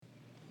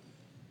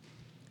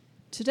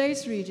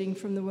Today's reading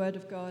from the Word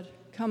of God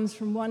comes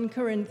from 1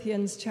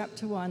 Corinthians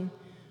chapter 1,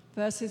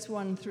 verses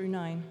 1 through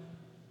 9.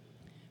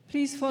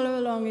 Please follow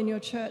along in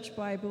your church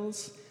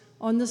Bibles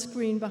on the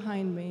screen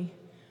behind me,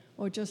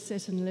 or just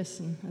sit and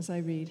listen as I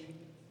read.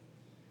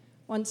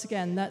 Once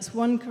again, that's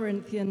 1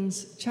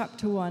 Corinthians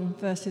chapter 1,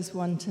 verses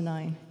 1 to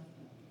 9.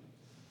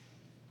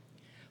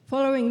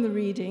 Following the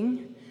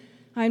reading,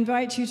 I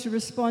invite you to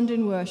respond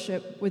in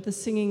worship with the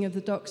singing of the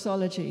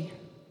doxology.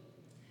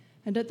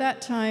 And at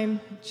that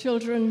time,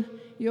 children,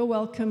 you're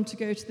welcome to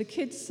go to the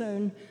kids'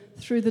 zone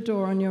through the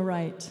door on your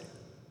right.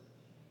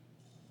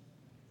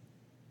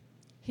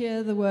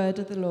 Hear the word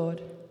of the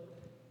Lord.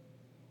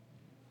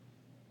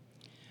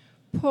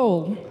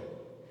 Paul,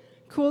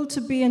 called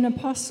to be an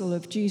apostle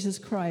of Jesus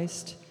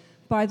Christ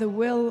by the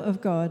will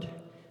of God,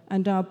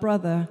 and our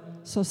brother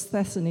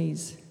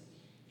Sosthenes.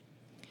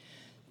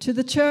 To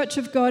the church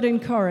of God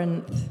in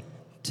Corinth,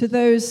 to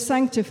those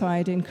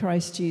sanctified in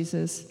Christ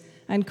Jesus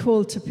and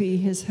called to be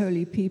his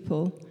holy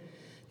people,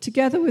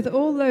 together with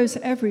all those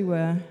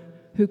everywhere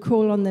who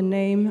call on the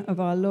name of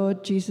our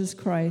Lord Jesus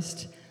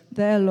Christ,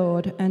 their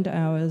Lord and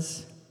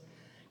ours.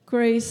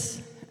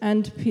 Grace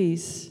and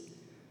peace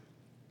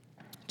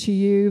to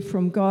you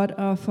from God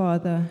our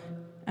Father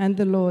and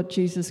the Lord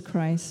Jesus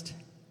Christ.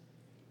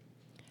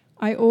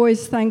 I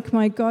always thank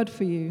my God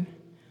for you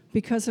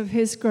because of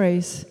his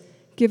grace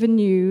given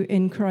you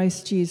in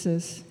Christ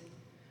Jesus.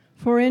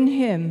 For in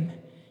him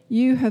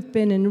you have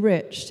been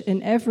enriched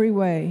in every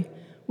way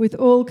with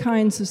all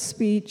kinds of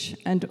speech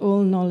and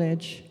all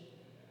knowledge,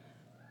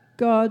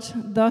 God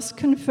thus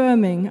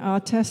confirming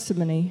our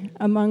testimony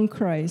about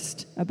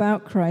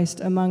Christ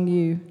among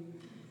you.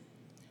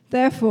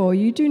 Therefore,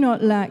 you do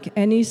not lack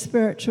any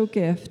spiritual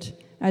gift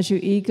as you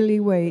eagerly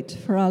wait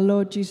for our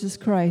Lord Jesus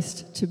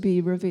Christ to be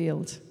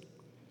revealed.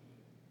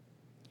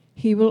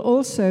 He will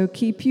also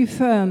keep you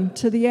firm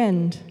to the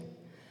end,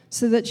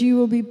 so that you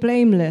will be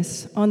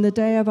blameless on the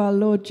day of our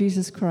Lord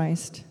Jesus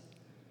Christ.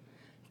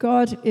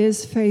 God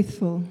is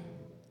faithful,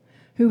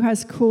 who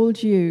has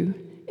called you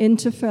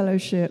into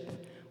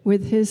fellowship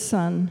with his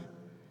Son,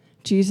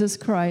 Jesus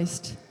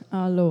Christ,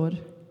 our Lord.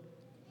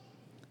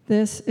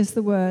 This is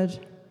the word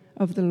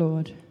of the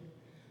Lord.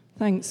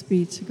 Thanks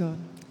be to God.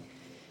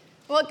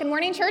 Well, good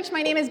morning, church.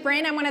 My name is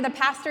Bryn. I'm one of the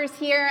pastors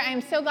here.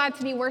 I'm so glad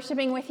to be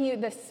worshiping with you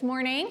this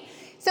morning.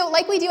 So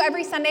like we do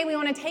every Sunday, we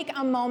want to take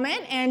a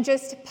moment and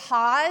just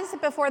pause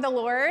before the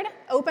Lord,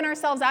 open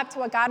ourselves up to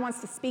what God wants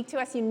to speak to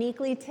us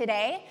uniquely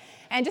today,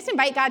 and just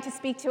invite God to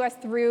speak to us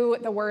through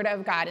the Word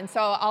of God. And so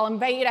I'll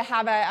invite you to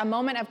have a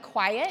moment of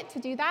quiet to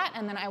do that,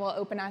 and then I will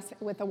open us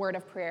with a word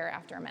of prayer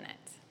after a minute.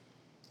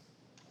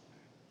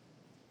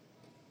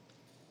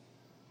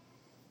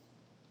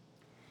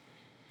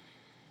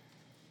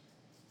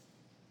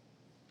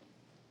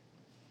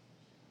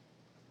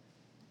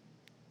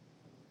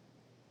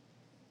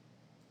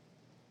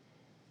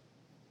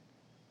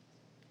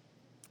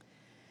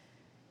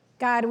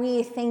 God,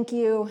 we thank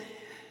you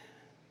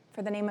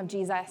for the name of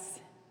Jesus.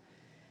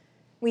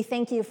 We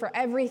thank you for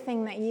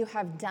everything that you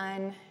have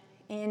done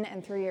in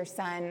and through your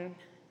Son,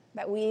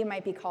 that we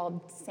might be called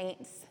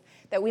saints,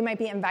 that we might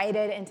be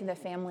invited into the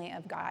family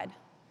of God.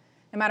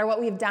 No matter what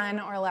we've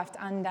done or left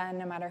undone,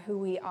 no matter who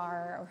we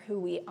are or who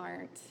we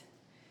aren't.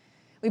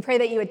 We pray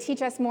that you would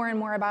teach us more and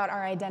more about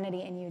our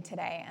identity in you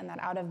today, and that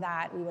out of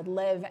that we would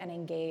live and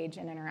engage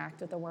and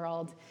interact with the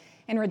world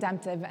in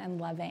redemptive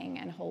and loving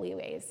and holy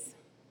ways.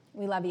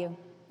 We love you.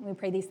 We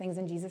pray these things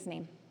in Jesus'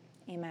 name.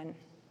 Amen.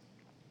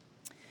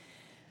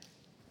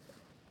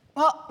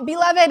 Well,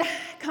 beloved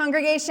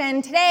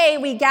congregation, today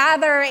we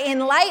gather in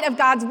light of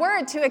God's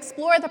word to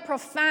explore the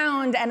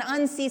profound and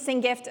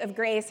unceasing gift of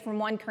grace from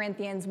 1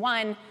 Corinthians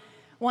 1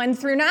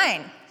 through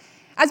 9.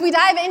 As we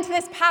dive into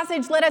this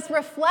passage, let us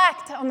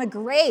reflect on the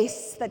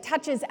grace that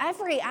touches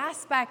every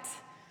aspect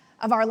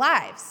of our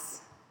lives.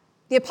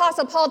 The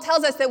Apostle Paul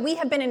tells us that we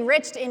have been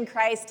enriched in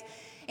Christ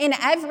in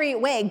every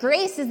way.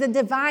 Grace is the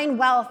divine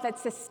wealth that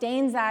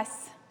sustains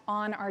us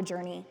on our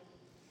journey.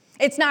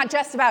 It's not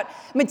just about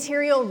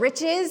material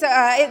riches.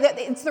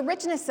 It's the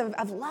richness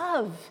of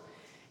love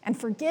and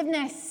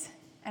forgiveness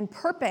and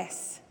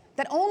purpose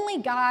that only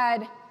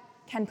God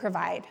can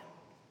provide.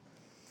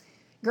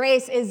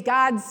 Grace is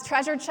God's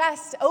treasure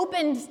chest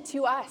opened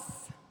to us.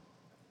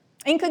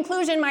 In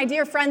conclusion, my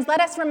dear friends,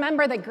 let us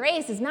remember that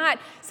grace is not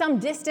some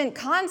distant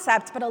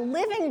concept, but a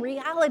living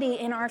reality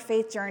in our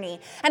faith journey.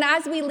 And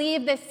as we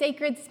leave this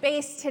sacred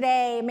space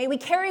today, may we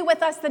carry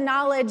with us the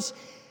knowledge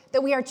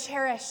that we are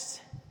cherished,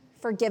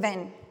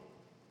 forgiven,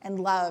 and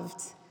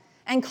loved,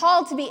 and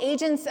called to be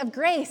agents of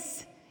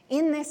grace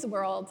in this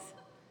world.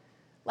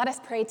 Let us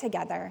pray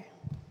together.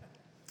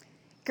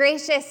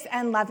 Gracious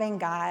and loving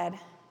God,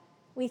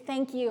 we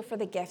thank you for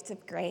the gift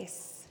of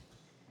grace.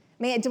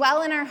 May it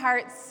dwell in our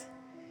hearts,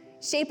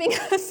 shaping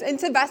us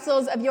into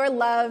vessels of your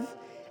love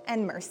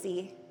and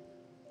mercy.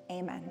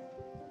 Amen.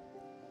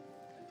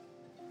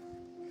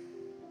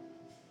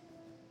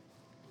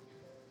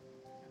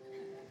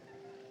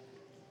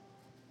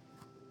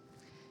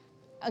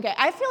 Okay,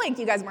 I feel like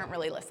you guys weren't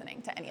really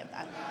listening to any of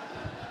that.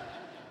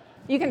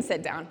 You can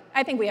sit down.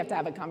 I think we have to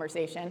have a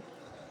conversation.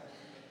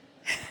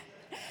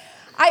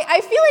 I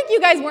feel like you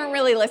guys weren't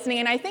really listening,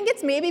 and I think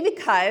it's maybe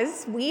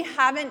because we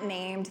haven't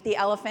named the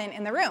elephant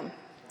in the room.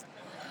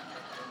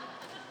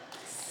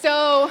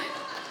 So,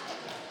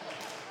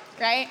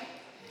 right?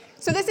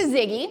 So this is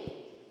Ziggy.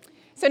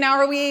 So now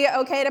are we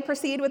okay to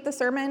proceed with the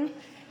sermon?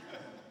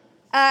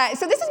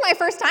 So this is my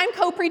first time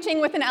co-preaching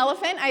with an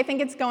elephant. I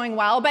think it's going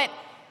well, but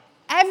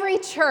every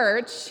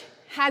church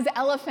has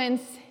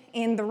elephants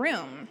in the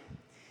room.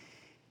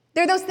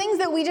 They're those things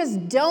that we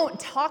just don't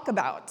talk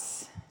about,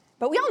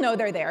 but we all know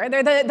they're there.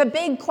 They're the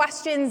big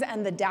questions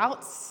and the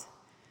doubts,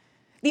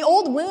 the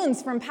old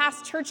wounds from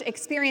past church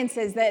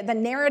experiences, the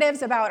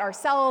narratives about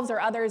ourselves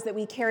or others that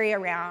we carry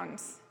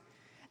around,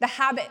 the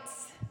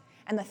habits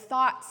and the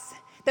thoughts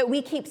that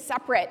we keep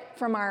separate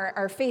from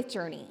our faith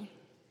journey,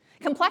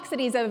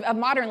 complexities of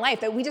modern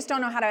life that we just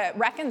don't know how to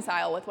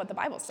reconcile with what the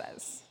Bible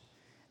says.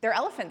 They're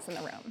elephants in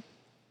the room.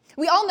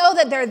 We all know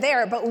that they're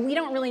there, but we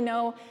don't really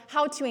know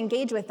how to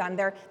engage with them.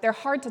 They're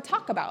hard to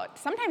talk about.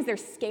 Sometimes they're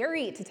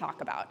scary to talk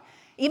about,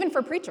 even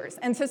for preachers.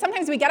 And so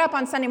sometimes we get up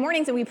on Sunday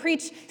mornings and we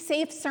preach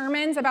safe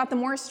sermons about the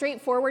more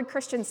straightforward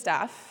Christian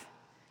stuff,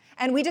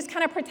 and we just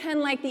kind of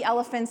pretend like the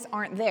elephants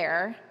aren't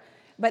there,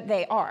 but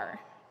they are.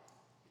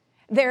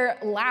 They're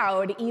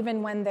loud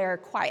even when they're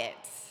quiet.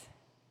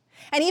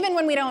 And even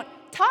when we don't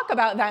talk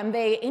about them,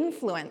 they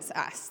influence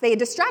us. They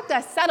distract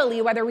us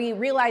subtly, whether we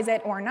realize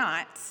it or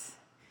not.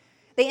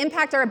 They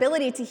impact our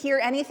ability to hear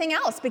anything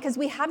else because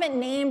we haven't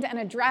named and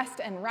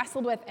addressed and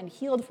wrestled with and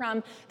healed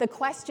from the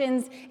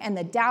questions and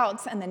the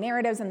doubts and the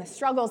narratives and the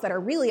struggles that are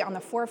really on the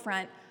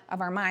forefront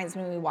of our minds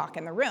when we walk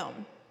in the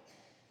room.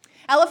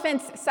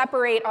 Elephants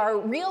separate our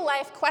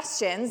real-life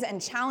questions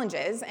and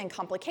challenges and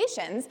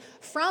complications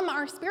from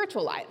our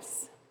spiritual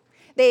lives.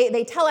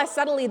 They tell us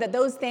subtly that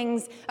those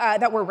things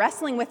that we're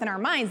wrestling with in our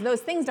minds,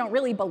 those things don't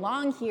really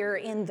belong here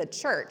in the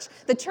church.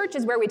 The church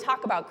is where we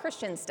talk about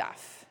Christian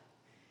stuff.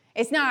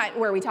 It's not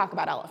where we talk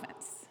about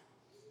elephants.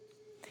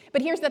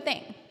 But here's the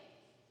thing.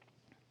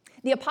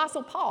 The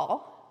Apostle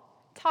Paul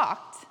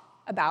talked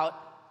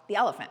about the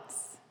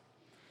elephants.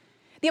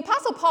 The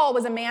Apostle Paul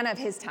was a man of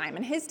his time,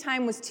 and his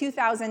time was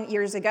 2,000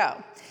 years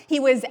ago. He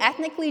was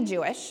ethnically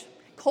Jewish,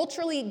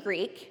 culturally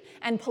Greek,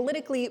 and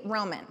politically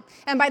Roman.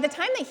 And by the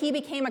time that he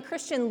became a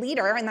Christian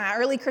leader in the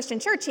early Christian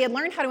church, he had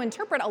learned how to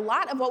interpret a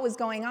lot of what was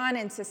going on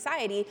in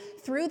society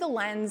through the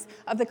lens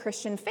of the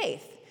Christian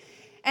faith.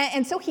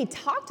 And so he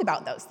talked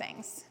about those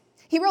things.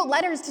 He wrote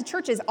letters to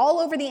churches all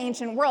over the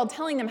ancient world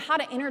telling them how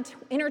to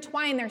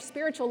intertwine their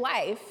spiritual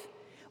life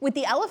with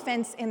the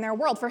elephants in their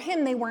world. For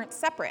him, they weren't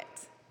separate.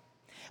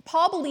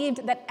 Paul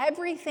believed that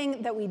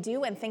everything that we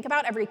do and think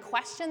about, every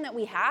question that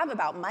we have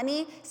about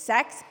money,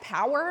 sex,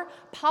 power,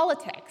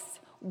 politics,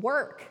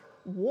 work,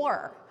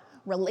 war,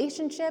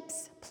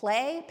 relationships,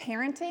 play,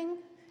 parenting,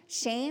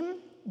 shame,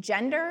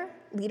 gender,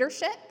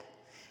 leadership,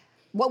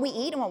 what we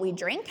eat and what we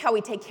drink, how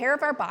we take care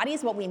of our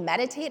bodies, what we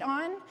meditate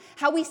on,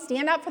 how we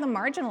stand up for the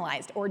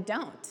marginalized or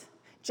don't,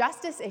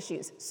 justice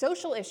issues,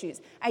 social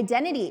issues,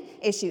 identity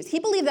issues. He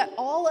believed that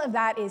all of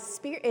that is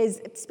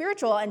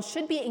spiritual and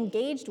should be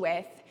engaged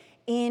with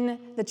in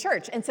the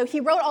church. And so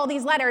he wrote all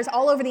these letters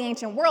all over the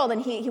ancient world,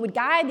 and he would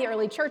guide the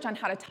early church on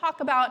how to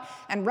talk about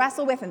and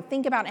wrestle with and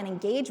think about and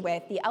engage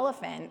with the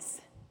elephants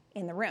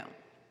in the room.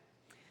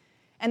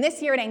 And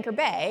this year at Anchor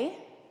Bay,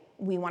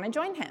 we want to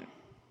join him.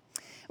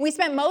 We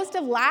spent most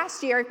of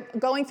last year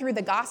going through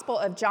the Gospel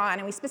of John,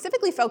 and we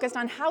specifically focused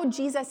on how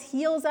Jesus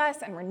heals us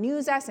and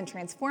renews us and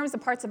transforms the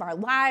parts of our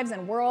lives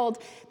and world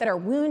that are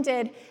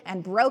wounded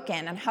and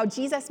broken, and how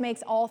Jesus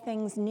makes all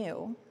things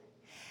new.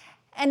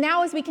 And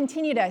now as we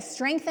continue to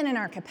strengthen in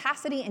our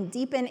capacity and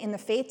deepen in the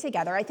faith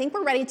together, I think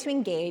we're ready to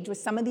engage with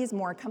some of these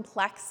more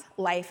complex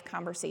life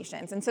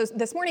conversations. And so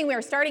this morning we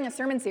are starting a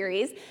sermon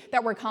series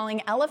that we're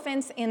calling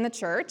Elephants in the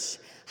Church,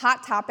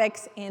 Hot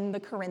Topics in the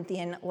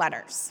Corinthian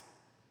Letters.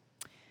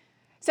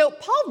 So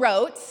Paul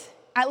wrote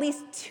at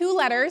least 2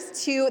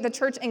 letters to the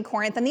church in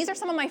Corinth, and these are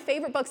some of my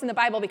favorite books in the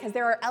Bible because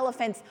there are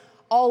elephants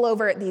all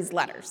over these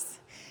letters.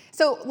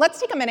 So let's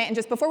take a minute and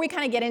just before we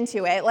kind of get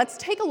into it, let's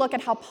take a look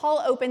at how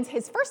Paul opens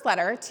his first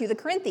letter to the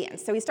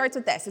Corinthians. So he starts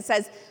with this. It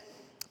says,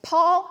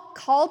 Paul,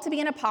 called to be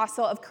an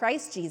apostle of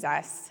Christ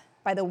Jesus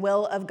by the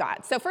will of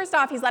God. So first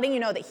off, he's letting you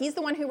know that he's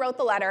the one who wrote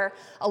the letter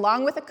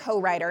along with a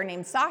co-writer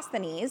named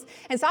Sosthenes.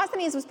 And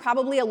Sosthenes was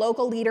probably a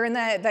local leader in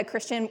the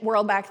Christian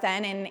world back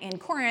then in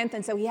Corinth.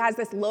 And so he has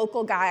this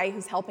local guy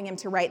who's helping him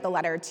to write the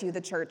letter to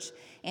the church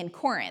in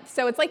Corinth.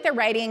 So it's like they're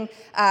writing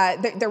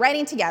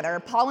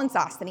together, Paul and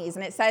Sosthenes,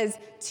 and it says,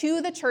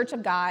 to the church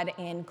of God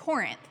in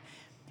Corinth.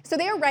 So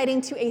they are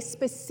writing to a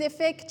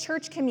specific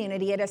church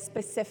community at a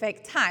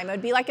specific time. It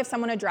would be like if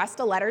someone addressed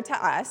a letter to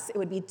us, it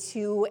would be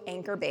to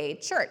Anchor Bay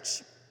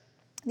Church.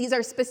 These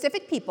are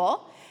specific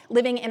people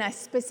living in a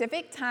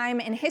specific time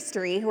in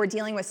history who are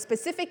dealing with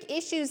specific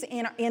issues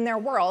in their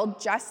world,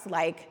 just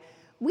like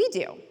we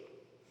do.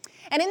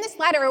 And in this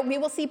letter, we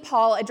will see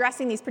Paul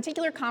addressing these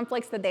particular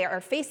conflicts that they are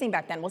facing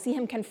back then. We'll see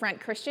him confront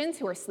Christians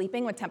who are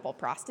sleeping with temple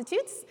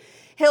prostitutes.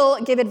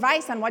 He'll give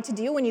advice on what to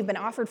do when you've been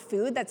offered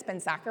food that's been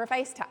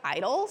sacrificed to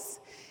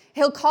idols.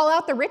 He'll call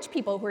out the rich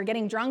people who are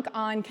getting drunk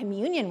on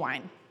communion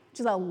wine,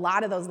 which is a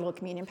lot of those little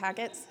communion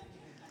packets.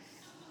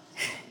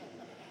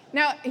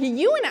 Now,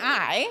 you and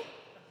I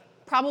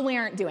probably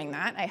aren't doing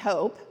that, I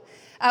hope.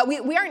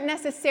 We aren't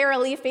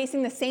necessarily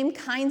facing the same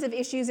kinds of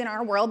issues in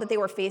our world that they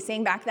were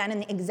facing back then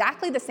in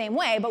exactly the same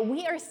way, but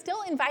we are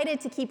still invited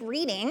to keep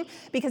reading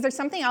because there's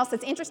something else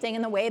that's interesting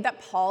in the way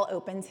that Paul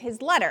opens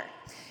his letter.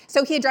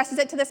 So he addresses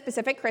it to the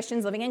specific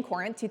Christians living in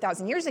Corinth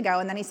 2,000 years ago,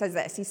 and then he says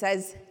this. He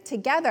says,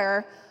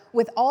 "Together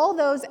with all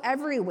those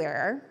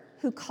everywhere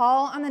who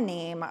call on the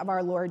name of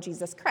our Lord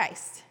Jesus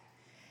Christ."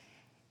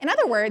 In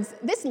other words,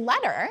 this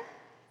letter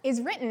is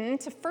written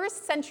to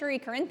first century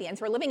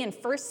Corinthians. We're living in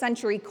first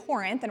century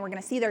Corinth, and we're going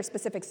to see their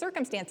specific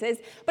circumstances,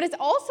 but it's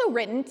also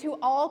written to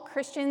all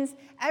Christians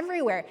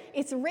everywhere.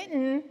 It's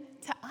written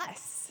to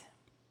us.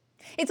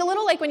 It's a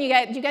little like when do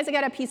you guys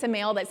get a piece of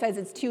mail that says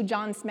it's to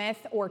John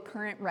Smith or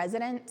current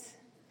resident?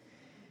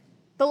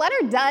 The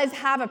letter does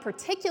have a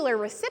particular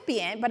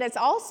recipient, but it's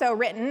also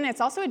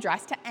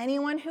addressed to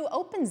anyone who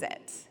opens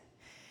it.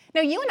 Now,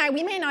 you and I,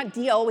 we may not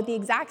deal with the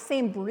exact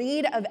same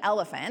breed of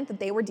elephant that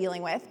they were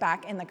dealing with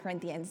back in the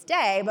Corinthians'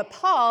 day, but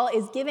Paul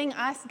is giving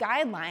us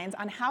guidelines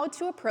on how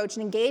to approach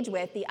and engage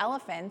with the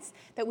elephants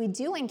that we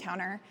do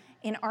encounter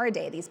in our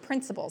day, these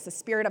principles, the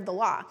spirit of the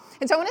law.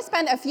 And so I want to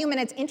spend a few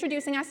minutes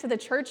introducing us to the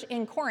church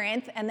in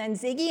Corinth, and then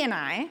Ziggy and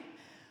I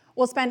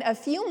will spend a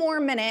few more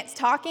minutes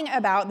talking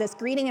about this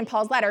greeting in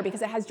Paul's letter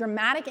because it has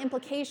dramatic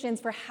implications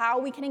for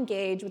how we can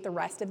engage with the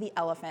rest of the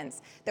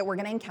elephants that we're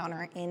going to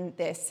encounter in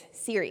this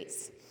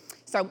series.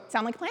 So,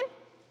 sound like a plan?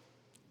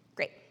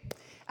 Great.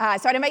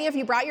 So I'd invite you, if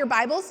you brought your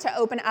Bibles, to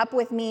open up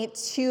with me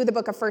to the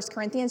book of 1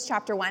 Corinthians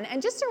chapter 1. And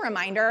just a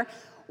reminder,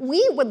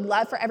 we would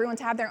love for everyone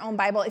to have their own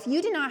Bible. If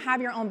you do not have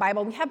your own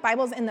Bible, we have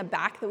Bibles in the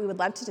back that we would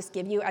love to just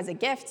give you as a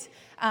gift.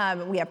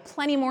 We have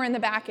plenty more in the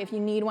back. If you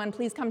need one,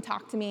 please come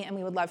talk to me, and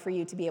we would love for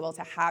you to be able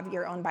to have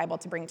your own Bible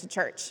to bring to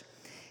church.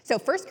 So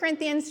 1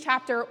 Corinthians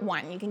chapter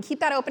 1, you can keep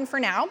that open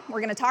for now. We're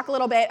going to talk a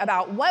little bit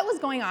about what was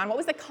going on, what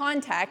was the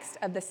context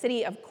of the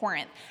city of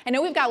Corinth. I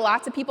know we've got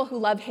lots of people who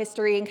love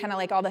history and kind of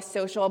like all the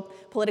social,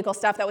 political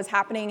stuff that was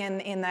happening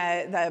in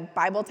the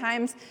Bible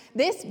times.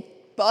 This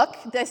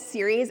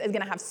series is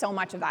going to have so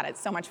much of that.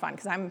 It's so much fun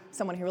because I'm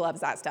someone who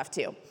loves that stuff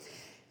too.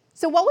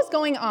 So what was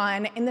going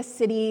on in the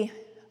city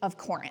of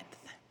Corinth?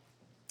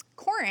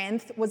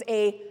 Corinth was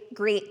a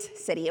great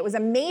city. It was a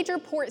major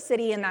port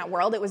city in that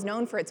world. It was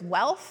known for its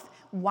wealth,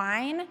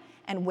 wine,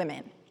 and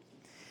women.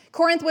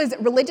 Corinth was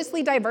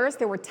religiously diverse.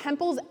 There were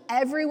temples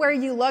everywhere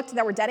you looked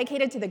that were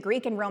dedicated to the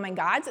Greek and Roman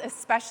gods,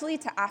 especially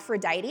to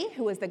Aphrodite,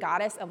 who was the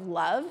goddess of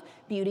love,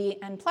 beauty,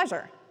 and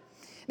pleasure.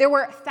 There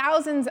were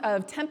thousands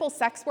of temple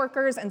sex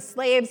workers and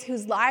slaves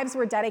whose lives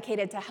were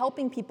dedicated to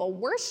helping people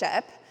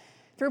worship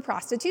through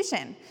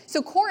prostitution.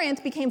 So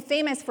Corinth became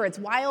famous for its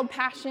wild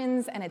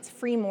passions and its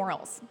free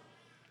morals.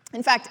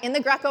 In fact, in the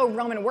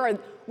Greco-Roman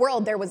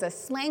world, there was a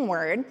slang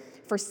word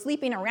for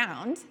sleeping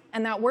around,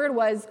 and that word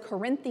was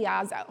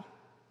Corinthiazo.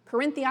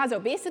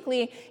 Corinthiazo,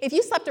 basically, if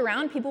you slept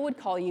around, people would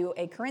call you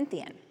a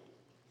Corinthian.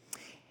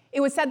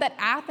 It was said that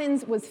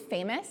Athens was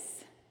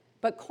famous,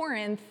 but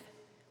Corinth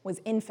was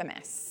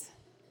infamous.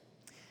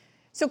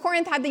 So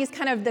Corinth had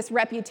this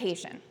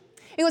reputation.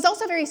 It was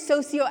also very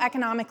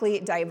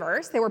socioeconomically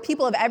diverse. There were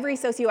people of every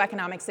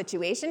socioeconomic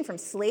situation, from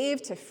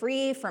slave to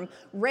free, from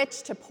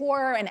rich to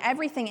poor, and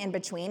everything in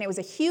between. It was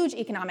a huge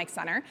economic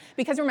center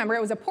because, remember,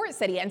 it was a port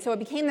city, and so it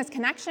became this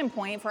connection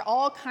point for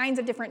all kinds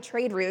of different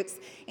trade routes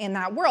in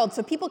that world.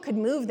 So people could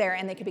move there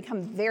and they could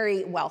become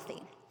very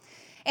wealthy.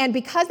 And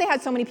because they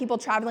had so many people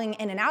traveling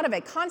in and out of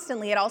it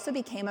constantly, it also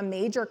became a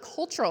major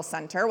cultural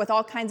center with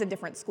all kinds of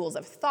different schools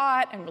of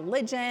thought and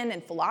religion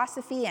and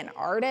philosophy and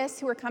artists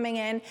who were coming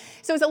in.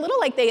 So it was a little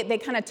like they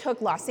kind of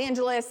took Los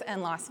Angeles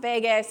and Las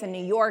Vegas and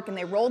New York and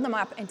they rolled them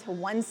up into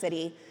one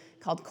city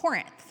called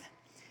Corinth.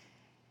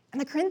 And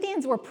the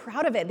Corinthians were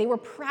proud of it. They were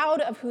proud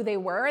of who they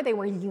were. They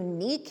were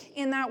unique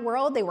in that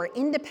world. They were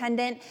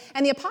independent.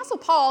 And the Apostle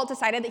Paul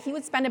decided that he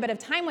would spend a bit of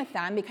time with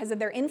them because of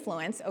their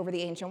influence over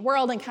the ancient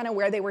world and kind of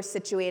where they were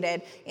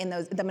situated in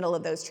the middle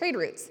of those trade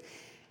routes.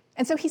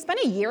 And so he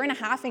spent a year and a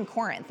half in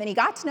Corinth, and he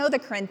got to know the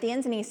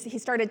Corinthians, and he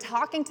started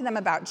talking to them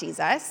about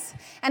Jesus.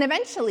 And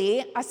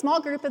eventually, a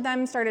small group of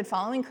them started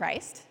following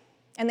Christ,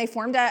 and they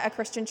formed a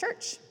Christian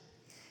church.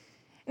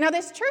 Now,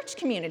 this church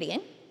community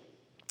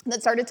that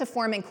started to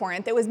form in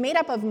Corinth, it was made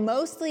up of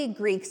mostly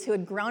Greeks who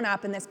had grown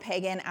up in this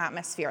pagan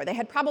atmosphere. They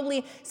had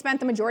probably spent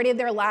the majority of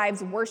their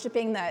lives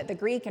worshiping the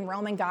Greek and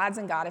Roman gods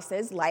and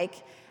goddesses like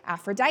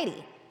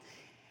Aphrodite.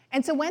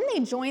 And so when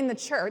they joined the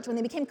church, when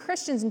they became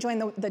Christians and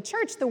joined the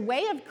church, the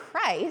way of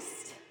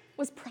Christ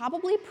was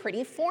probably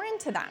pretty foreign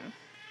to them.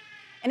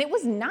 And it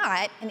was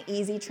not an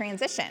easy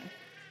transition.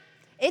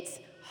 It's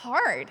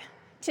hard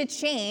to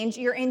change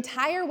your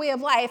entire way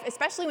of life,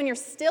 especially when you're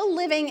still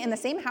living in the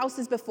same house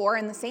as before,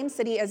 in the same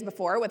city as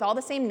before, with all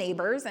the same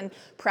neighbors and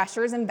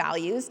pressures and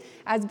values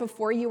as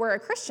before you were a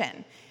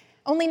Christian.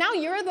 Only now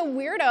you're the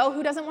weirdo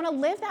who doesn't want to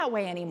live that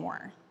way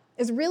anymore.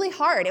 It's really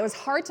hard. It was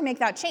hard to make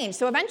that change.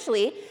 So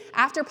eventually,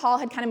 after Paul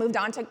had kind of moved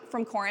on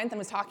from Corinth and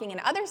was talking in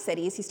other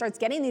cities, he starts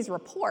getting these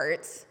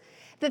reports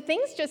that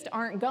things just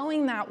aren't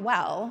going that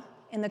well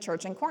in the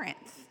church in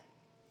Corinth.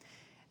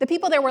 The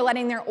people there were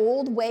letting their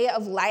old way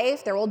of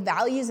life, their old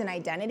values and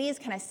identities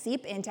kind of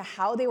seep into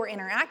how they were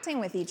interacting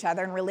with each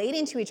other and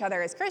relating to each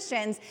other as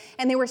Christians,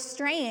 and they were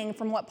straying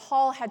from what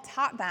Paul had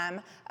taught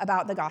them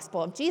about the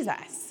gospel of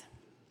Jesus.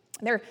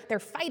 They're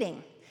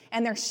fighting,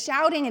 and they're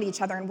shouting at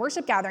each other in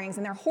worship gatherings,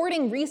 and they're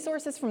hoarding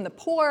resources from the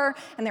poor,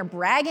 and they're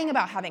bragging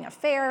about having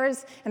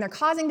affairs, and they're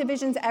causing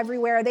divisions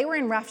everywhere. They were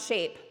in rough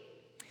shape.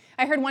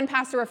 I heard one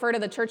pastor refer to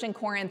the church in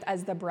Corinth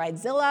as the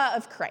bridezilla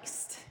of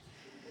Christ.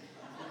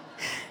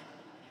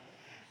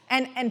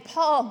 And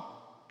Paul,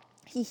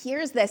 he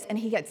hears this, and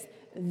he gets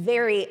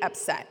very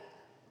upset.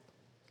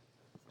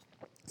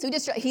 So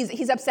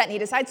he's upset, and he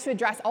decides to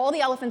address all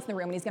the elephants in the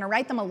room, and he's going to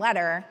write them a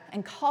letter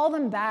and call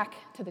them back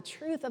to the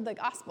truth of the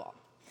gospel.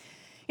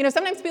 You know,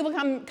 sometimes people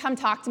come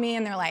talk to me,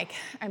 and they're like,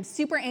 I'm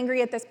super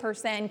angry at this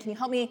person. Can you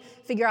help me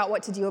figure out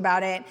what to do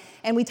about it?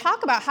 And we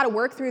talk about how to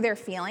work through their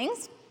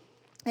feelings.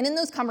 And in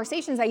those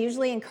conversations, I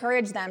usually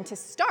encourage them to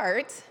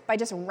start by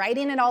just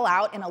writing it all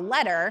out in a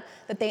letter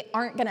that they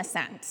aren't going to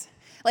send.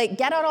 Like,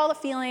 get out all the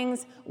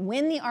feelings,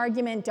 win the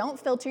argument, don't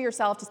filter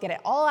yourself, just get it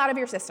all out of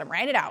your system,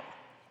 write it out.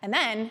 And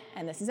then,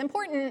 and this is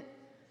important,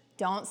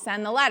 don't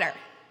send the letter.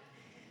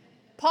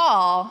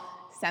 Paul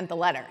sent the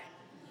letter.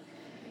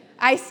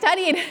 I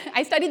studied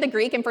the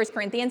Greek in 1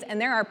 Corinthians, and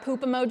there are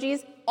poop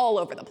emojis all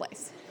over the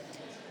place.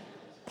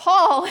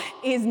 Paul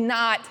is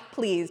not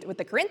pleased with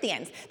the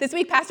Corinthians. This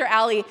week, Pastor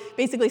Allie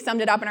basically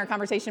summed it up in our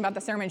conversation about the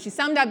sermon. She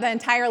summed up the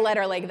entire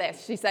letter like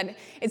this. She said,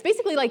 it's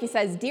basically like he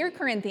says, Dear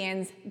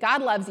Corinthians,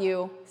 God loves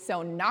you,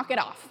 so knock it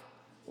off.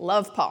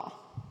 Love, Paul.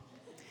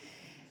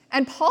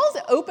 And Paul's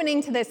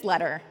opening to this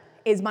letter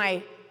is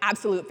my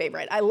absolute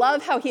favorite. I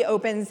love how he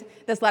opens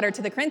this letter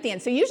to the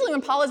Corinthians. So usually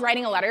when Paul is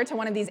writing a letter to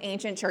one of these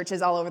ancient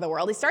churches all over the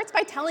world, he starts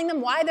by telling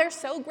them why they're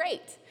so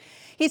great.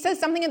 He says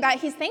something that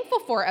he's thankful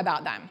for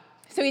about them.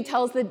 So he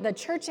tells the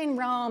church in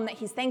Rome that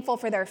he's thankful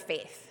for their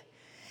faith.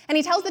 And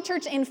he tells the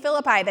church in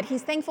Philippi that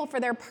he's thankful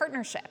for their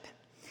partnership.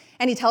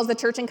 And he tells the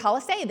church in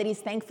Colossae that he's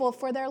thankful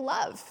for their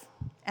love.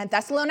 And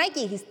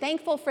Thessaloniki, he's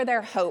thankful for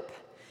their hope.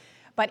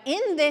 But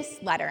in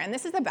this letter, and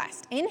this is the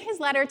best, in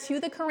his letter to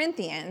the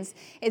Corinthians,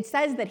 it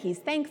says that he's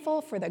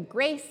thankful for the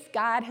grace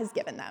God has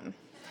given them.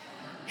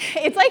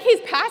 It's like he's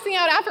passing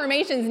out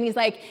affirmations, and he's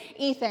like,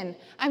 Ethan,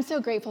 I'm so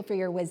grateful for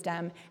your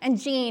wisdom. And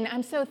Jean,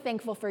 I'm so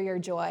thankful for your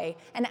joy.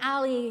 And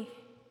Allie,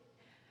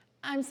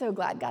 I'm so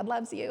glad God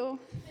loves you.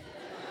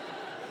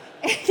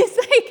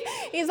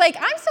 He's like,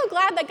 I'm so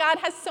glad that God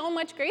has so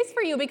much grace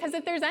for you, because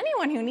if there's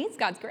anyone who needs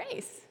God's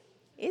grace,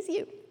 it's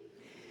you.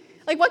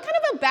 Like, what kind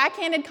of a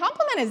backhanded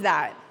compliment is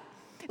that?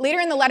 Later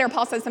in the letter,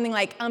 Paul says something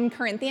like,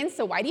 Corinthians,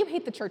 so why do you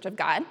hate the church of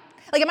God?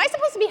 Like, am I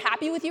supposed to be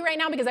happy with you right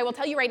now? Because I will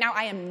tell you right now,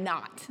 I am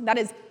not. That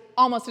is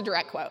almost a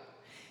direct quote.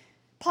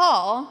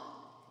 Paul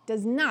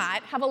does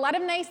not have a lot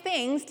of nice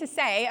things to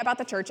say about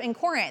the church in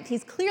Corinth.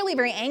 He's clearly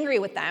very angry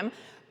with them,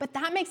 but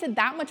that makes it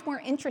that much more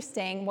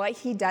interesting what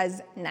he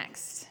does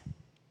next.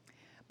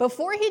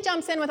 Before he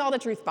jumps in with all the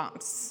truth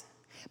bombs,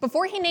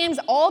 before he names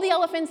all the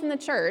elephants in the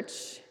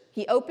church,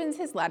 he opens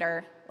his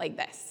letter like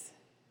this.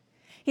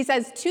 He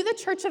says, to the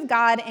church of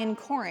God in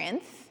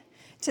Corinth,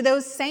 to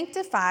those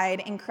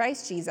sanctified in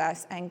Christ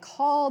Jesus and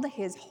called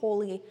his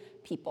holy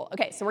people.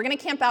 Okay, so we're going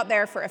to camp out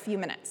there for a few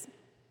minutes.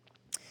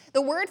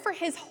 The word for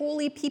his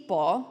holy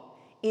people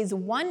is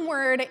one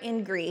word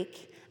in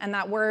Greek, and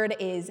that word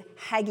is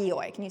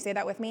hagioi. Can you say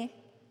that with me?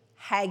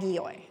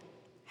 Hagioi.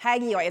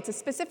 Hagioi. It's a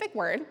specific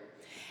word,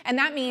 and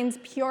that means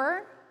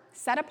pure,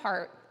 set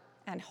apart,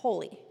 and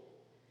holy.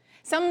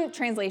 Some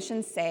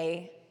translations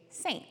say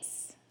saints.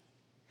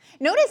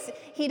 Notice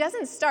he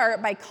doesn't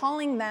start by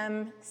calling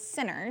them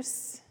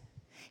sinners.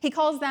 He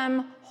calls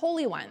them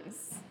holy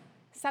ones,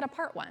 set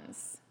apart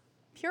ones,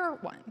 pure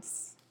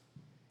ones.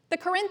 The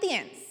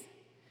Corinthians,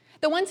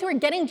 the ones who are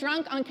getting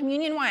drunk on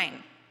communion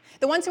wine,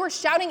 the ones who were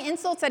shouting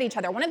insults at each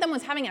other. One of them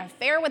was having an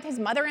affair with his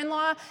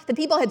mother-in-law. The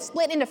people had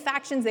split into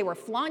factions. They were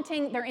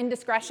flaunting their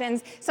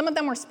indiscretions. Some of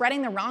them were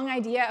spreading the wrong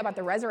idea about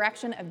the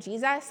resurrection of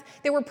Jesus.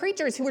 There were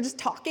preachers who were just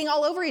talking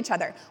all over each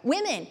other.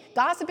 Women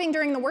gossiping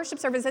during the worship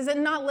services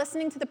and not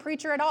listening to the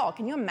preacher at all.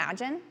 Can you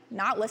imagine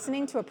not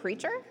listening to a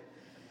preacher?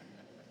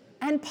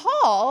 And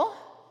Paul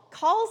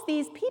calls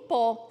these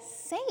people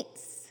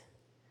saints.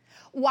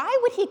 Why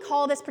would he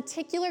call this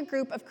particular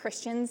group of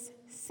Christians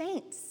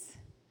saints?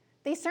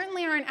 They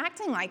certainly aren't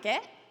acting like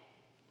it.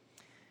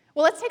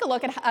 Well, let's take a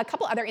look at a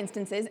couple other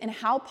instances in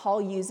how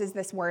Paul uses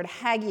this word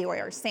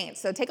hagioi, or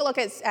saints. So take a look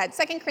at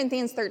 2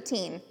 Corinthians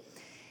 13.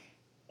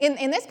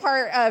 In this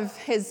part of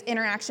his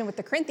interaction with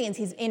the Corinthians,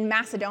 he's in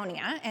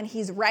Macedonia, and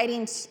he's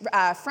writing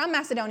from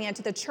Macedonia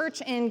to the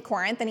church in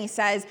Corinth, and he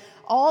says,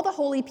 all the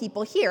holy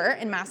people here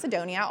in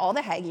Macedonia, all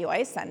the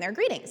hagioi, send their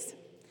greetings.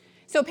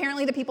 So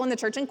apparently the people in the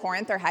church in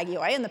Corinth are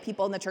hagioi, and the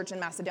people in the church in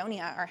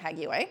Macedonia are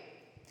hagioi.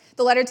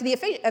 The letter to the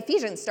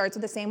Ephesians starts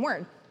with the same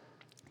word,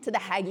 to the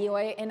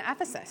hagioi in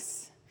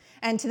Ephesus,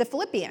 and to the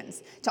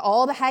Philippians, to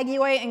all the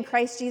hagioi in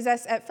Christ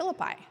Jesus at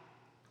Philippi,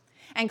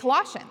 and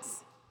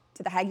Colossians,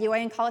 to the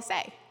hagioi in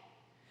Colossae.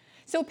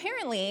 So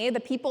apparently, the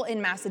people in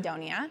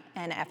Macedonia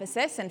and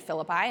Ephesus and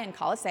Philippi and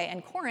Colossae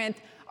and Corinth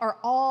are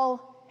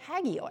all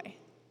hagioi.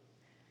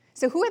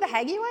 So who are the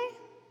hagioi?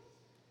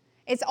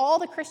 It's all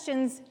the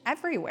Christians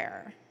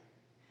everywhere.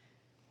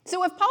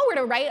 So if Paul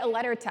were to write a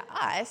letter to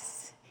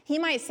us, he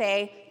might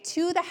say,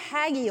 to the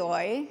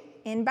hagioi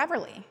in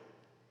Beverly,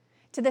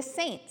 to the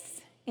saints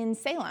in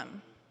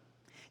Salem,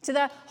 to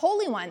the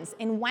holy ones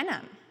in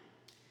Wenham,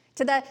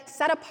 to the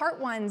set-apart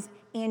ones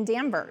in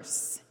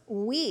Danvers.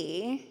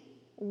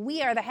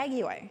 We are the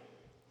hagioi.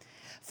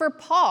 For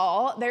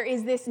Paul, there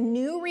is this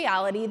new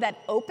reality that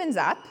opens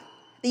up,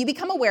 that you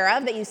become aware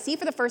of, that you see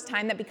for the first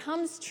time, that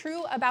becomes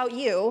true about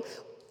you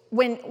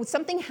when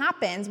something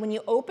happens, when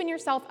you open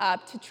yourself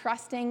up to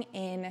trusting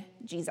in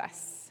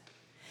Jesus.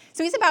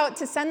 So he's about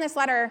to send this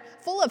letter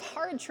full of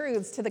hard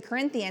truths to the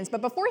Corinthians, but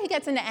before he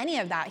gets into any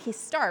of that,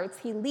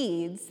 he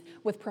leads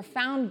with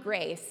profound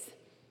grace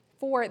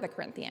for the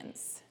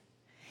Corinthians.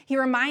 He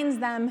reminds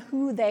them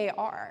who they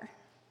are,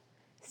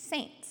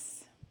 saints.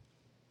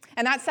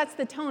 And that sets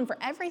the tone for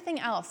everything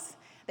else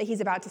that he's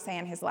about to say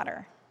in his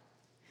letter.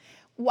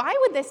 Why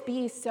would this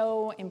be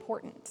so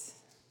important?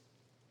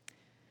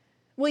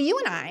 Well, you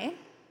and I,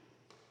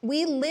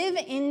 we live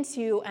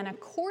into and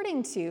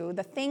according to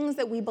the things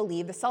that we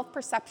believe, the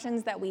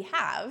self-perceptions that we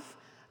have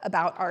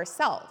about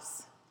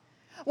ourselves.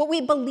 What we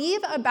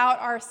believe about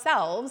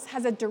ourselves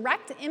has a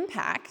direct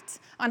impact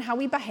on how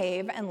we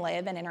behave and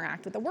live and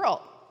interact with the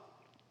world.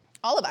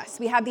 All of us,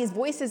 we have these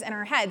voices in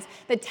our heads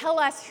that tell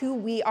us who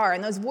we are.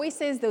 And those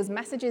voices, those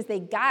messages, they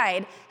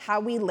guide how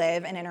we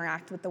live and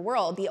interact with the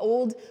world. The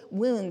old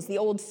wounds, the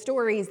old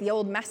stories, the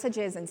old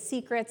messages and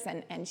secrets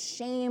and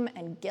shame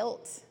and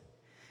guilt.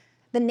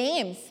 The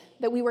names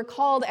that we were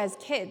called as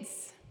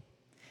kids.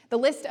 The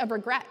list of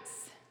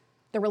regrets.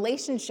 The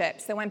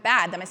relationships that went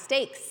bad, the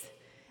mistakes,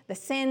 the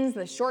sins,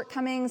 the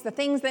shortcomings, the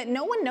things that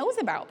no one knows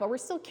about, but we're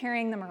still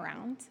carrying them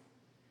around.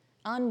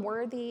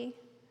 Unworthy,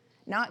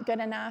 not good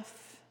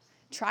enough.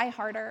 Try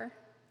harder.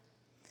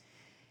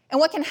 And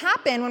what can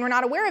happen when we're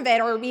not aware of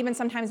it, or even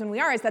sometimes when we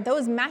are, is that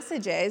those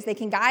messages, they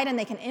can guide and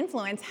they can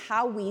influence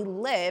how we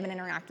live and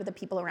interact with the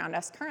people around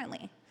us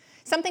currently.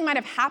 Something might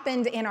have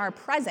happened in our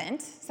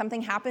present,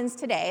 something happens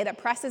today that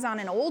presses on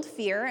an old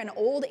fear, an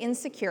old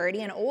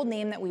insecurity, an old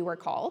name that we were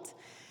called.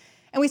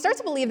 And we start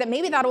to believe that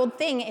maybe that old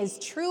thing is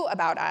true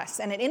about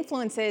us, and it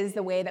influences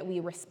the way that we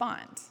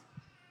respond.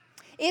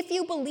 If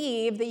you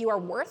believe that you are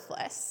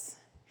worthless,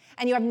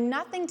 and you have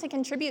nothing to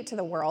contribute to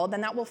the world,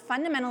 then that will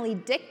fundamentally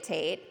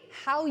dictate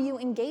how you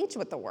engage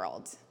with the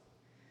world.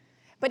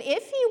 But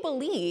if you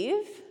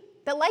believe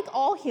that, like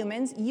all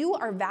humans, you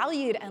are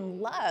valued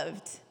and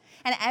loved,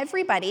 and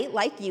everybody,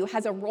 like you,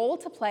 has a role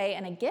to play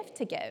and a gift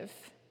to give,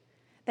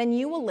 then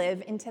you will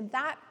live into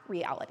that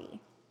reality.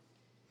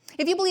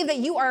 If you believe that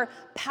you are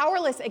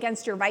powerless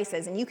against your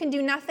vices and you can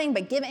do nothing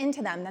but give in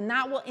to them, then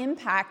that will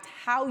impact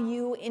how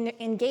you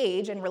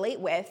engage and relate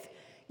with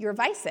your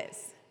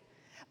vices.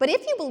 But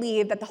if you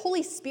believe that the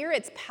Holy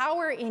Spirit's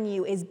power in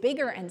you is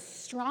bigger and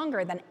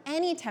stronger than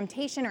any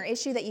temptation or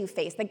issue that you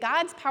face, that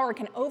God's power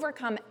can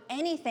overcome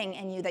anything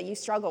in you that you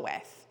struggle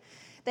with,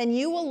 then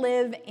you will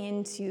live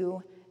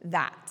into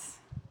that.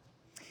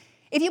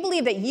 If you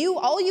believe that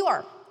all you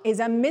are is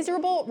a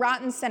miserable,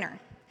 rotten sinner,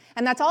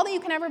 and that's all that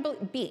you can ever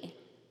be,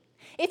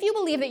 if you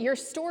believe that your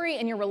story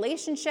and your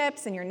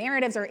relationships and your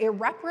narratives are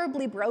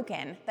irreparably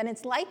broken, then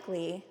it's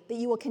likely that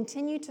you will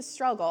continue to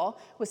struggle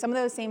with some of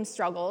those same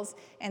struggles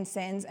and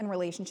sins and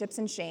relationships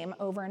and shame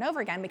over and over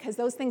again, because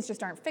those things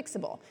just aren't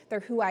fixable.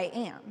 They're who I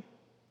am.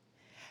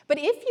 But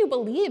if you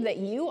believe that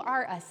you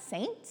are a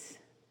saint,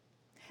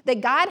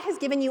 that God has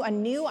given you a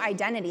new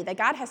identity, that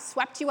God has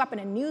swept you up in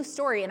a new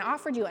story and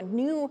offered you a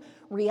new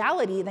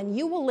reality, then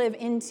you will live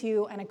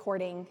into and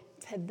according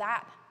to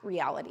that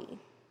reality.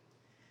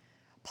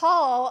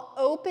 Paul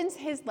opens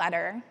his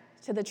letter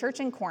to the church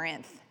in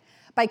Corinth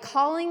by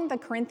calling the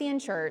Corinthian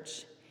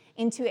church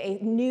into a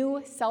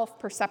new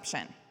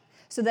self-perception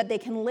so that they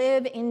can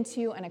live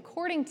into and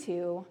according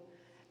to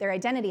their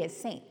identity as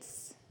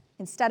saints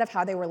instead of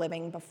how they were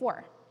living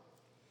before.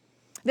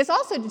 This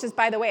also, just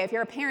by the way, if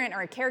you're a parent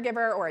or a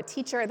caregiver or a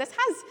teacher, this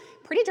has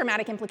pretty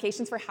dramatic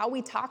implications for how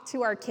we talk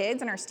to our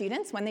kids and our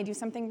students when they do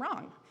something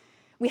wrong.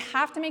 We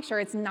have to make sure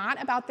it's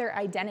not about their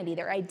identity.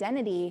 Their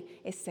identity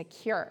is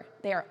secure.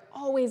 They are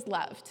always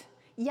loved.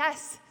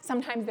 Yes,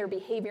 sometimes their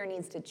behavior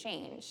needs to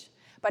change,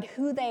 but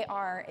who they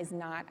are is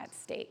not at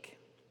stake.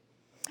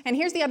 And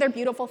here's the other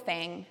beautiful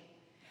thing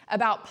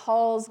about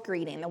Paul's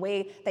greeting, the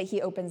way that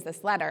he opens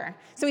this letter.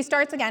 So he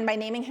starts again by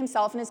naming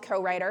himself and his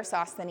co-writer,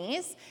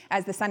 Sosthenes,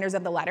 as the senders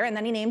of the letter, and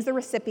then he names the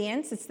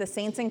recipients. It's the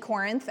saints in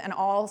Corinth and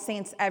all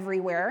saints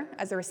everywhere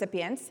as the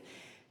recipients.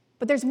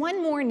 But there's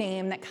one more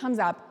name that comes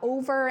up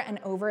over and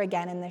over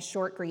again in this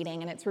short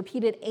greeting, and it's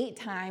repeated 8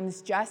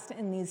 times just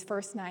in these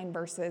first 9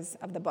 verses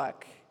of the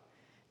book.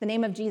 The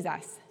name of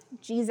Jesus.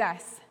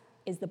 Jesus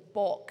is the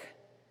bulk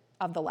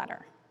of the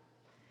letter.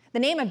 The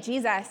name of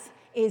Jesus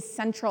is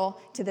central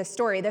to this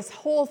story. This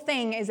whole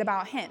thing is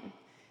about him,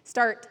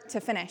 start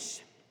to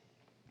finish.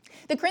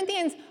 The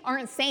Corinthians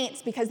aren't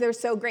saints because they're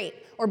so great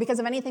or because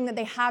of anything that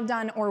they have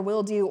done or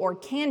will do or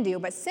can do,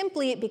 but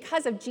simply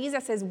because of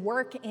Jesus'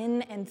 work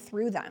in and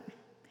through them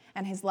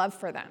and his love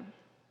for them.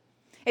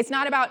 It's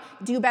not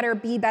about do better,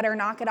 be better,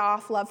 knock it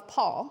off, love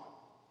Paul.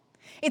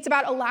 It's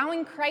about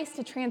allowing Christ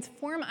to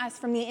transform us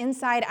from the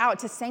inside out,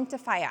 to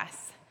sanctify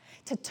us,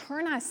 to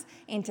turn us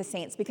into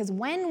saints, because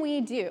when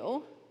we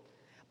do,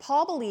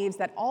 Paul believes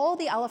that all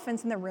the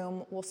elephants in the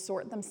room will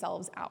sort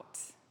themselves out.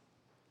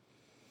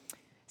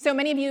 So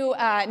many of you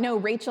know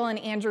Rachel and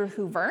Andrew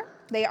Hoover.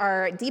 They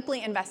are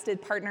deeply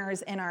invested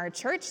partners in our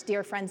church,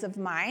 dear friends of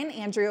mine.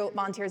 Andrew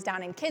volunteers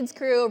down in Kids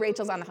Crew.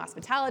 Rachel's on the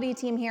hospitality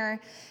team here,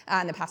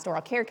 on the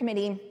pastoral care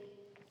committee.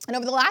 And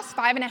over the last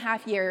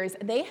 5.5 years,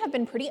 they have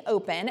been pretty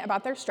open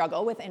about their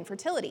struggle with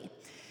infertility.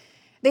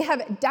 They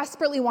have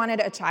desperately wanted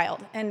a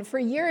child, and for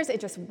years it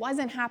just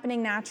wasn't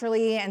happening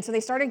naturally, and so they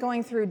started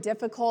going through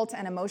difficult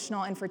and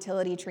emotional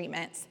infertility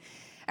treatments.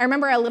 I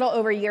remember a little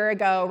over a year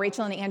ago,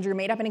 Rachel and Andrew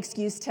made up an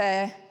excuse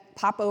to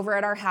pop over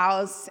at our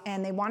house,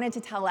 and they wanted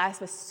to tell us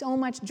with so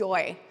much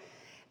joy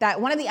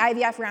that one of the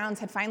IVF rounds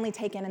had finally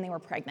taken and they were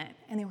pregnant,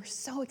 and they were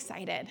so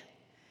excited.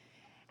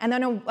 And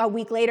then a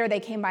week later, they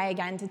came by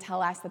again to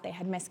tell us that they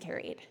had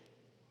miscarried,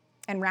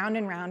 and round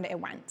it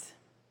went.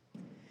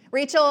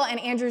 Rachel and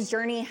Andrew's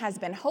journey has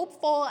been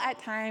hopeful at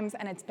times,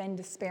 and it's been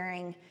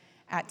despairing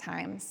at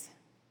times.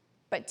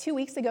 But 2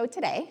 weeks ago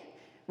today,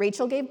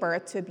 Rachel gave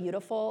birth to a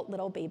beautiful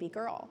little baby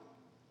girl.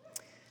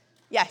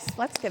 Yes,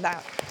 let's give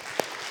that.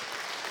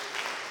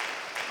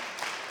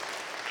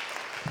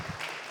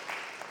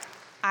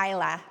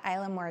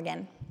 Isla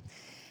Morgan.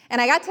 And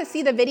I got to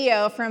see the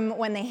video from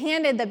when they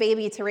handed the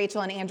baby to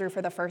Rachel and Andrew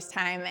for the first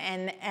time,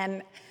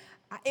 and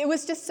it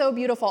was just so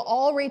beautiful.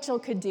 All Rachel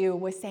could do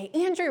was say,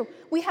 Andrew,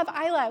 we have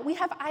Isla, we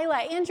have Isla.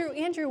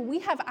 Andrew, we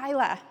have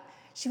Isla.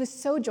 She was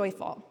so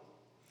joyful.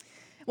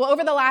 Well,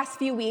 over the last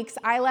few weeks,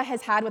 Isla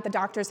has had what the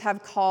doctors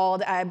have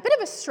called a bit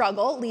of a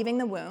struggle leaving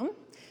the womb.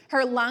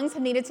 Her lungs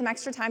have needed some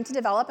extra time to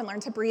develop and learn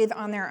to breathe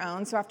on their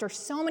own. So after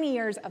so many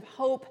years of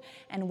hope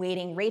and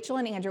waiting, Rachel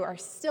and Andrew are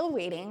still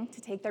waiting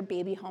to take their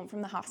baby home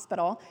from the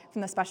hospital,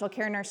 from the special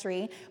care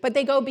nursery. But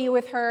they go be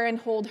with her and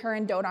hold her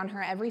and dote on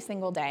her every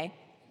single day.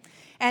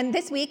 And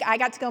this week, I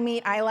got to go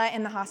meet Isla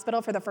in the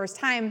hospital for the first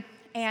time.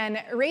 And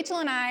Rachel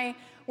and I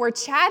were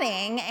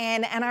chatting,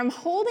 and I'm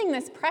holding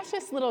this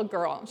precious little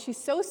girl. She's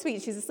so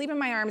sweet. She's asleep in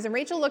my arms. And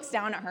Rachel looks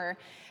down at her,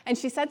 and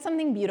she said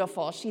something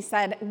beautiful. She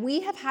said,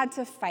 we have had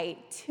to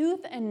fight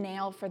tooth and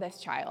nail for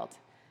this child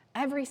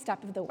every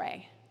step of the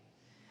way.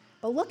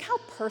 But look how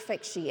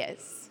perfect she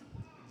is.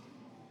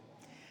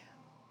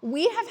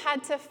 We have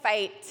had to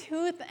fight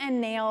tooth and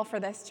nail for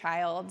this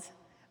child,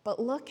 but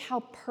look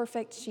how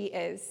perfect she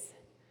is.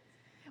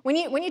 When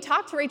you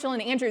talk to Rachel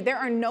and Andrew, there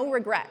are no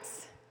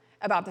regrets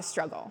about the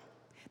struggle.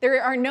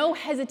 There are no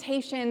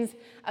hesitations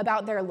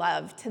about their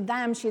love. To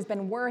them, she's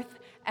been worth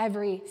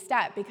every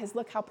step because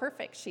look how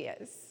perfect she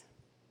is.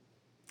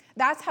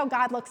 That's how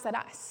God looks at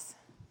us.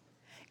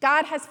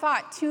 God has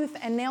fought tooth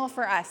and nail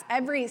for us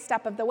every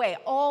step of the way,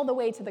 all the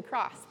way to the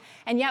cross.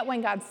 And yet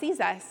when God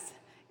sees us,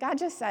 God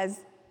just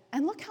says,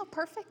 and look how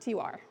perfect you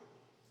are.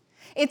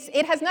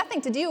 It has nothing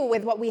to do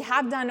with what we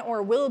have done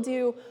or will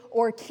do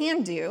or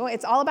can do.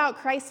 It's all about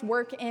Christ's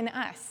work in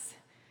us,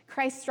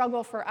 Christ's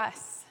struggle for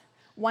us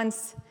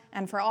once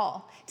and for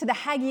all. To the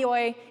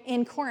hagioi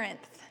in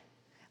Corinth,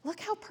 look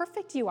how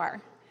perfect you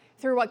are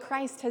through what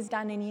Christ has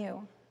done in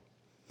you.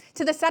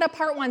 To the set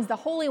apart ones, the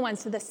holy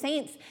ones, to the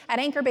saints at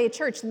Anchor Bay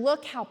Church,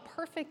 look how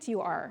perfect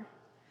you are.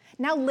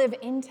 Now live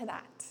into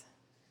that.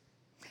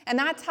 And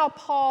that's how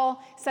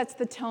Paul sets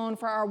the tone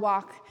for our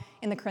walk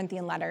in the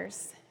Corinthian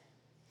letters.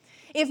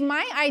 If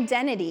my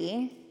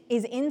identity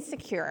is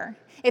insecure,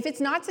 if it's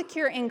not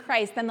secure in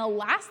Christ, then the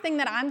last thing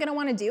that I'm going to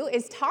want to do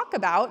is talk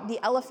about the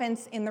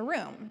elephants in the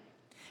room.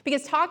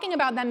 Because talking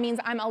about them means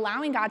I'm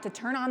allowing God to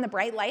turn on the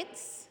bright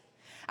lights.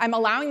 I'm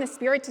allowing the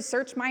Spirit to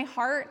search my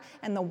heart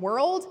and the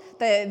world,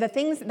 the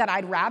things that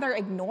I'd rather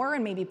ignore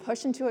and maybe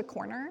push into a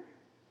corner.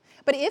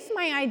 But if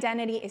my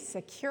identity is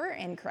secure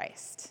in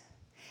Christ,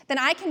 then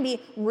I can be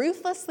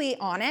ruthlessly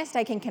honest,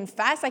 I can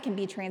confess, I can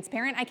be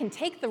transparent, I can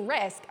take the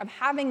risk of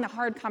having the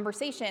hard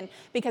conversation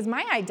because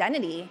my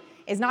identity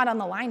is not on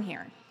the line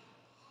here.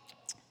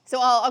 So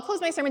I'll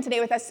close my sermon today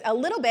with a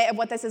little bit of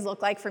what this has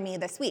looked like for me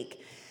this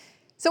week.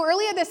 So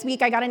earlier this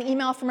week, I got an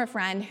email from a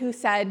friend who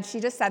she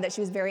just said that she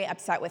was very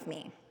upset with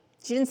me.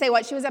 She didn't say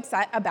what she was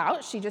upset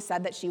about, she just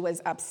said that she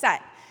was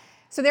upset.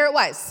 So there it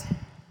was.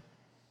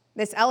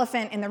 this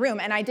elephant in the room,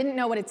 and I didn't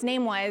know what its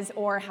name was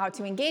or how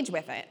to engage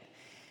with it.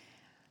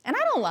 And I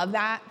don't love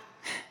that,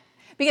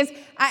 because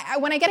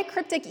when I get a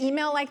cryptic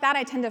email like that,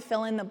 I tend to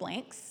fill in the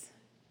blanks.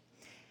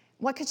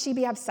 What could she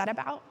be upset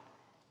about?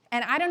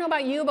 And I don't know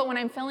about you, but when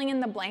I'm filling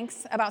in the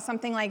blanks about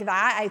something like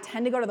that, I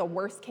tend to go to the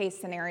worst case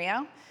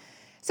scenario.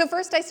 So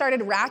first I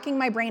started racking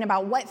my brain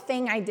about what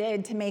thing I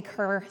did to make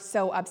her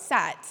so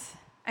upset.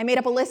 I made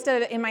up a list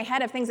in my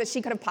head of things that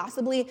she could have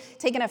possibly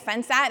taken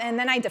offense at, and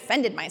then I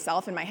defended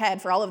myself in my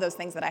head for all of those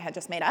things that I had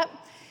just made up.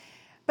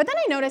 But then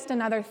I noticed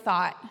another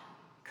thought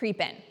creep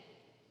in.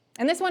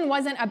 And this one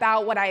wasn't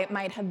about what I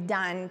might have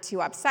done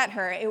to upset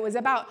her. It was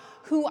about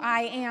who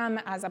I am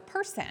as a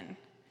person.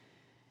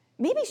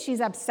 Maybe she's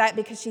upset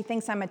because she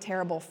thinks I'm a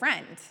terrible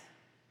friend.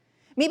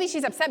 Maybe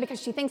she's upset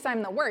because she thinks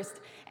I'm the worst.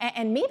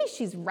 And maybe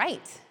she's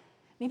right.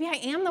 Maybe I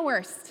am the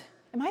worst.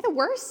 Am I the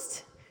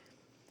worst?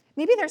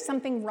 Maybe there's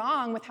something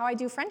wrong with how I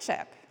do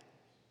friendship.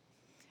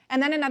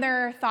 And then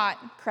another thought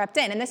crept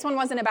in. And this one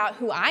wasn't about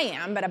who I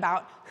am, but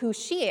about who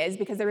she is,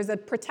 because there was a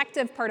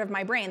protective part of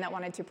my brain that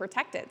wanted to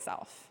protect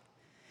itself.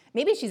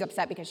 Maybe she's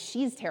upset because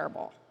she's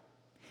terrible.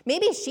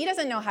 Maybe she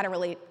doesn't know how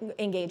to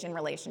engage in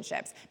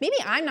relationships. Maybe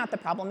I'm not the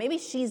problem. Maybe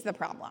she's the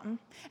problem.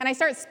 And I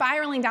start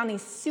spiraling down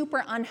these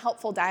super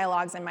unhelpful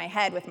dialogues in my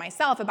head with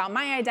myself about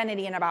my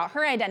identity and about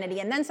her identity.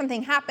 And then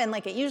something happened,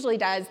 like it usually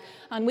does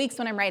on weeks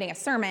when I'm writing a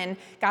sermon.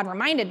 God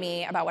reminded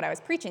me about what I was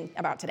preaching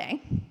about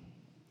today.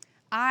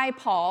 I,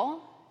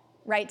 Paul,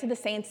 write to the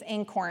saints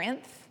in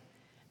Corinth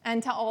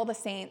and to all the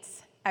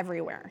saints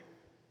everywhere.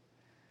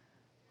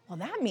 Well,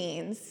 that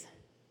means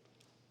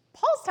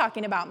Paul's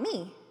talking about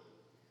me.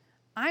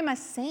 I'm a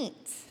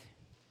saint.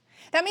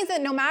 That means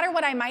that no matter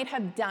what I might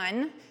have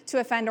done to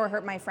offend or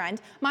hurt my friend,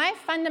 my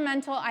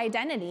fundamental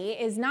identity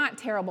is not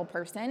terrible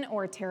person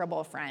or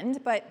terrible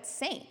friend, but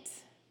saint.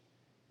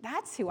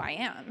 That's who I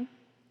am.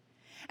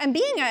 And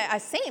being a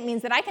saint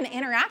means that I can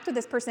interact with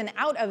this person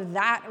out of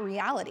that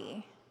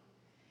reality.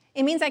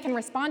 It means I can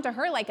respond to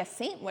her like a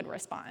saint would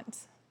respond.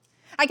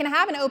 I can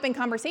have an open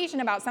conversation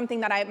about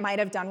something that I might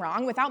have done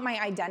wrong without my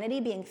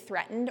identity being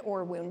threatened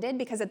or wounded,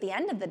 because at the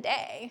end of the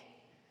day,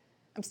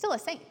 I'm still a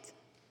saint.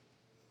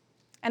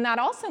 And that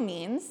also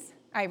means,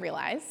 I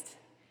realized,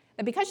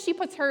 that because she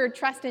puts her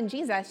trust in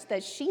Jesus,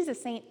 that she's a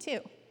saint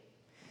too.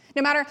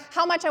 No matter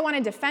how much I want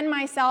to defend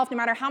myself, no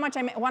matter how much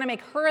I want to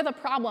make her the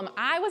problem,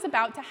 I was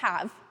about to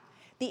have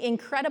the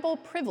incredible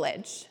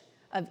privilege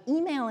of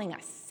emailing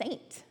a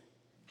saint.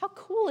 How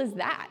cool is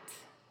that?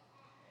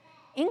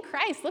 In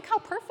Christ, look how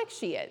perfect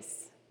she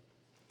is.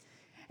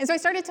 And so I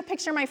started to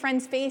picture my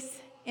friend's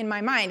face in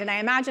my mind, and I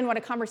imagined what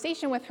a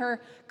conversation with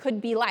her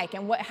could be like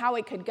and how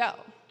it could go.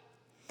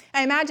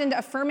 I imagined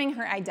affirming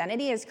her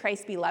identity as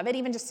Christ's beloved,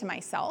 even just to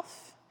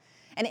myself,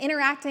 and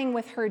interacting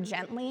with her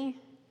gently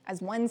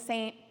as one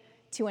saint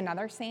to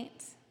another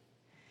saint,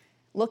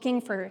 looking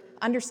for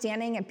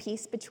understanding and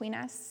peace between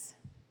us.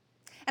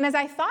 And as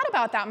I thought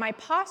about that, my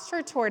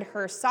posture toward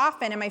her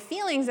softened, and my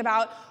feelings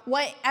about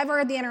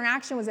whatever the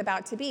interaction was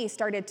about to be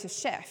started to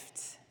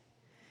shift.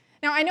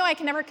 Now, I know I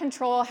can never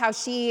control how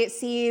she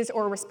sees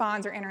or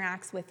responds or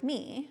interacts with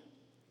me,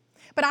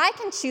 but I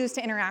can choose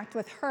to interact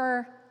with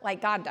her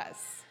like God does,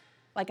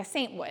 like a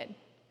saint would,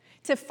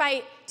 to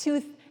fight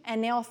tooth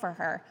and nail for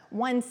her,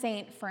 one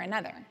saint for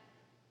another.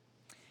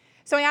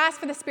 So I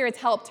asked for the Spirit's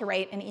help to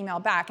write an email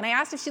back, and I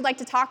asked if she'd like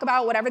to talk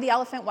about whatever the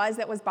elephant was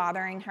that was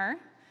bothering her.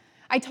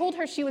 I told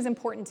her she was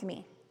important to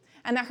me,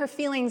 and that her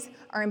feelings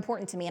are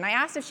important to me. And I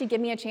asked if she'd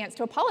give me a chance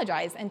to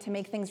apologize and to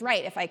make things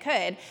right if I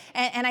could.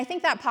 And I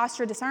think that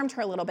posture disarmed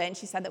her a little bit, and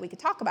she said that we could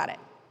talk about it.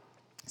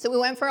 So we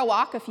went for a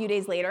walk a few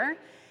days later,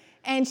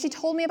 and she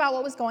told me about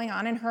what was going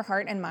on in her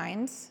heart and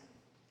mind.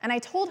 And I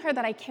told her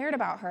that I cared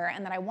about her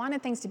and that I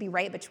wanted things to be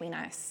right between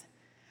us.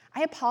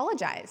 I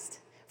apologized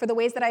for the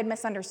ways that I'd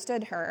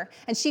misunderstood her,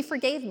 and she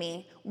forgave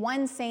me,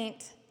 one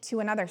saint to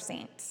another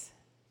saint.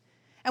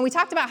 And we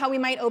talked about how we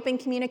might open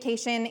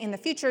communication in the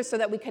future so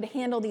that we could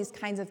handle these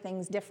kinds of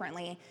things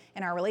differently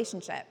in our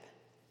relationship.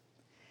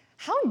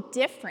 How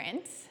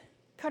different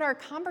could our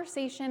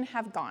conversation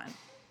have gone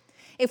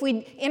if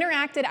we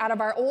interacted out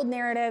of our old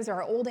narratives or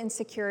our old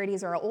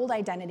insecurities or our old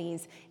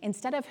identities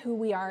instead of who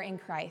we are in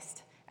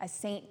Christ, as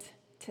saint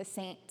to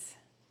saint?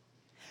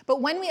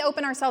 But when we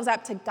open ourselves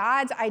up to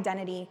God's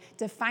identity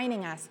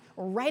defining us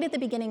right at the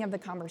beginning of the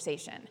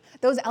conversation,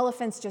 those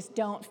elephants just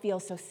don't feel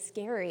so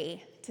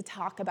scary to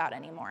talk about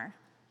anymore.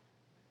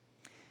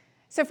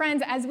 So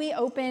friends, as we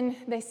open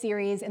this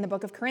series in the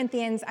book of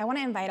Corinthians, I want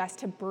to invite us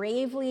to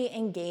bravely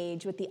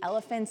engage with the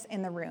elephants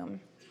in the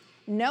room,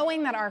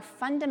 knowing that our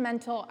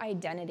fundamental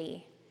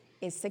identity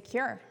is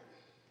secure.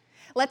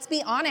 Let's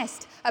be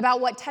honest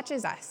about what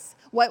touches us,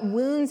 what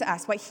wounds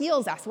us, what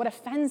heals us, what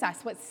offends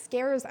us, what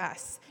scares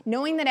us,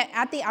 knowing that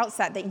at the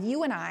outset that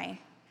you and I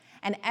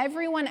and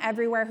everyone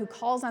everywhere who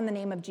calls on the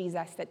name of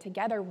Jesus, that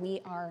together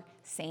we are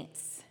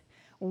saints.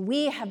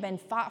 We have been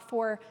fought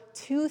for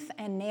tooth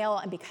and nail,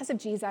 and because of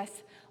Jesus,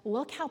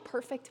 look how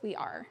perfect we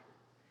are.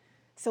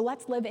 So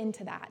let's live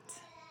into that.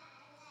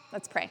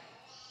 Let's pray.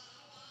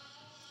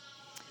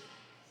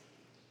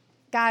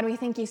 God, we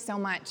thank you so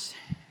much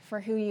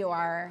for who you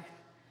are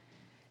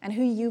and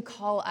who you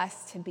call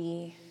us to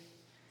be,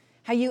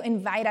 how you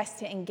invite us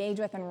to engage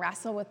with and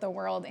wrestle with the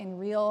world in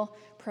real,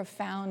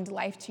 profound,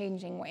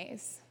 life-changing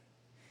ways.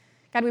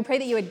 God, we pray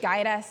that you would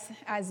guide us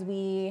as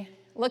we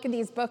look at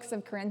these books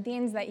of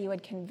Corinthians, that you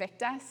would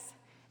convict us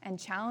and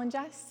challenge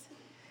us,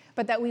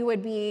 but that we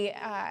would be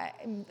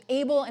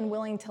able and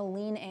willing to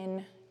lean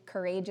in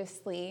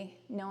courageously,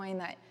 knowing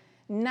that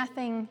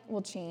nothing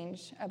will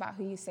change about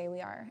who you say we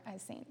are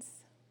as saints.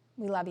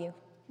 We love you,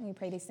 and we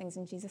pray these things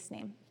in Jesus'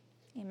 name.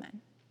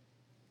 Amen.